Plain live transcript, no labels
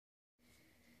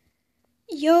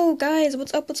Yo guys,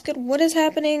 what's up, what's good, what is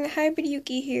happening? Hybrid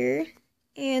Yuki here,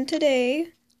 and today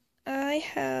I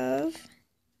have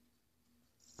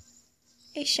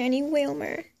a shiny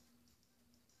Wailmer.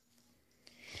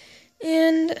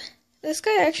 And this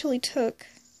guy actually took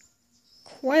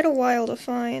quite a while to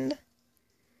find.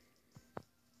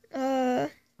 I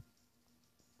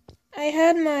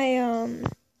had my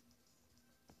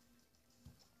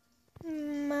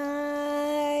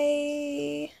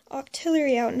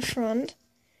Octillery out in front,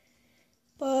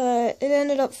 but it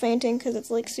ended up fainting because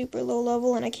it's like super low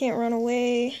level and I can't run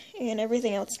away, and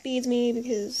everything outspeeds me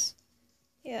because,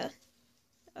 yeah,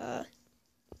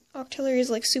 Octillery is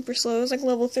like super slow. It's like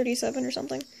level 37 or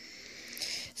something.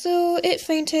 So it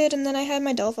fainted, and then I had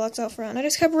my Delphox out front. I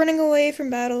just kept running away from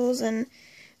battles, and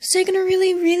it's taken a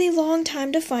really, really long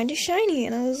time to find a shiny,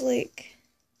 and I was like,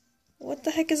 what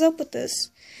the heck is up with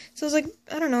this? So I was like,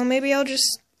 I don't know, maybe I'll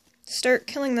just start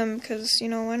killing them, because, you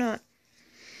know, why not?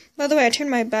 By the way, I turned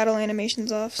my battle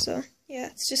animations off, so, yeah,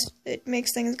 it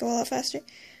makes things go a lot faster.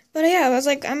 But yeah, I was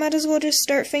like, I might as well just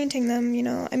start fainting them, you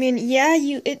know? I mean, yeah,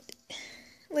 you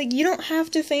don't have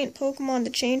to faint Pokemon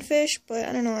to chain fish, but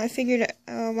I don't know, I figured,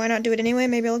 why not do it anyway?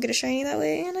 Maybe I'll get a shiny that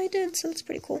way, and I did, so that's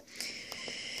pretty cool.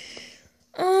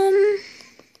 I'm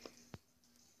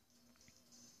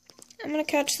gonna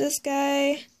catch this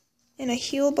guy in a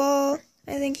heal ball.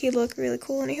 I think he'd look really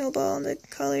cool in a heal ball, and the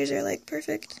colors are, like,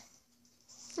 perfect.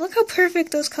 Look how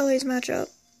perfect those colors match up.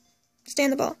 Stay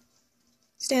in the ball.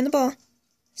 Stay in the ball.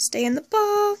 Stay in the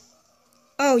ball.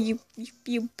 Oh, you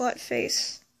butt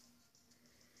face.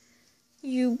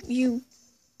 You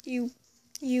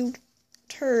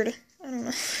turd. I don't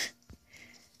know.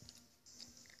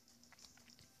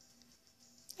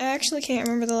 I actually can't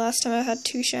remember the last time I had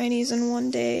 2 shinies in one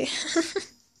day.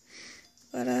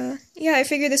 But, yeah, I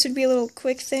figured this would be a little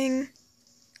quick thing.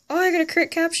 Oh, I got a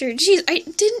crit capture. Jeez, I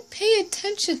didn't pay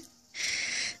attention.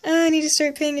 I need to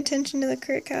start paying attention to the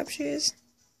crit captures.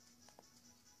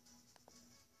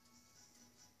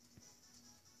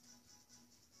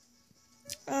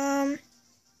 I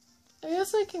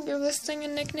guess I can give this thing a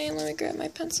nickname. Let me grab my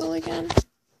pencil again.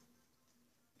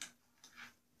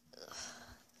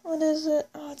 What is it?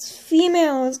 Oh, it's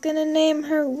female. I was gonna name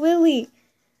her Willy.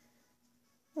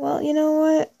 Well, you know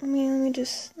what? Let me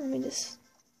just. I'm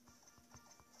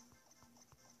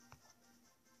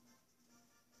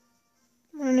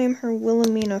gonna name her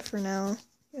Wilhelmina for now.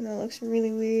 And that looks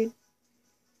really weird.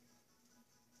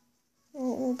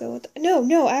 We'll go with that.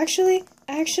 No, actually,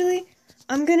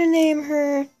 I'm gonna name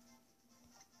her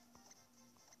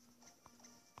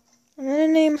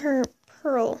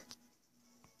Pearl.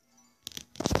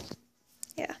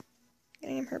 Yeah, I'm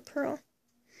gonna name her Pearl.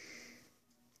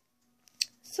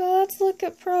 So let's look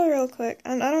at Pearl real quick.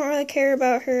 I don't really care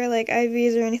about her, like,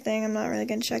 IVs or anything. I'm not really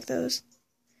gonna check those.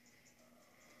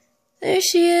 There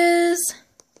she is.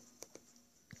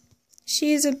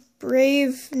 She's a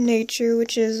brave nature,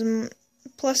 which is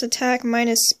plus attack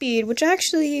minus speed, which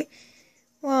actually,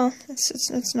 well,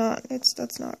 that's not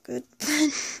good.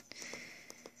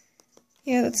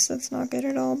 Yeah, that's not good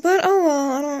at all. But oh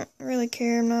well, I don't really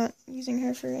care. I'm not using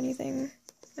her for anything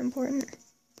important.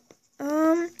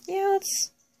 Yeah,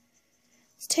 let's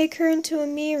take her into a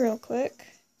me real quick.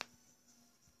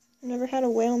 I've never had a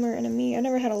Wailmer and a me. I've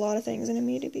never had a lot of things in a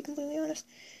me, to be completely honest.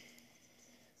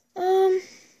 I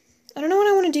don't know what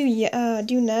I want to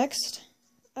do next.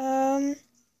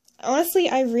 Honestly,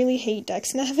 I really hate deck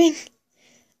snapping.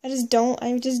 I just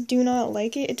do not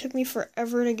like it. It took me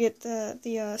forever to get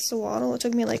the Swaddle. It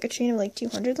took me like a chain of like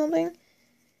 200 something.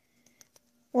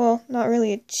 Well, not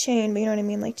really a chain, but you know what I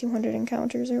mean, like 200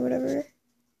 encounters or whatever.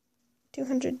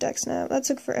 200 deck snap. That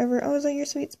took forever. Oh, is that your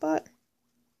sweet spot?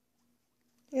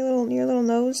 Your little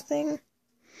nose thing?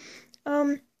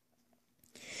 But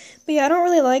yeah, I don't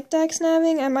really like deck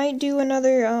snapping. I might do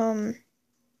another,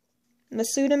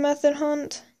 Masuda method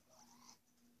hunt.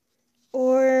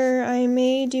 Or I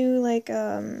may do, like,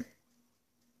 a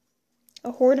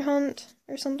horde hunt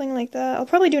or something like that. I'll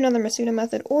probably do another Masuda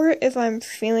method. Or if I'm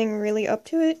feeling really up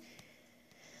to it,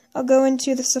 I'll go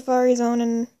into the Safari Zone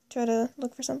and try to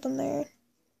look for something there.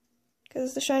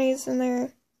 Because the shinies in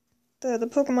there, the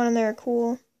Pokemon in there are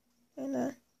cool.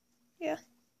 And, yeah.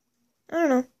 I don't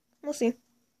know. We'll see.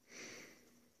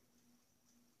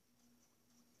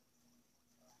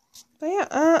 But yeah,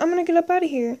 I'm gonna get up out of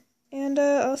here. And,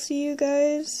 I'll see you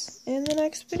guys in the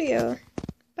next video.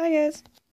 Bye, guys.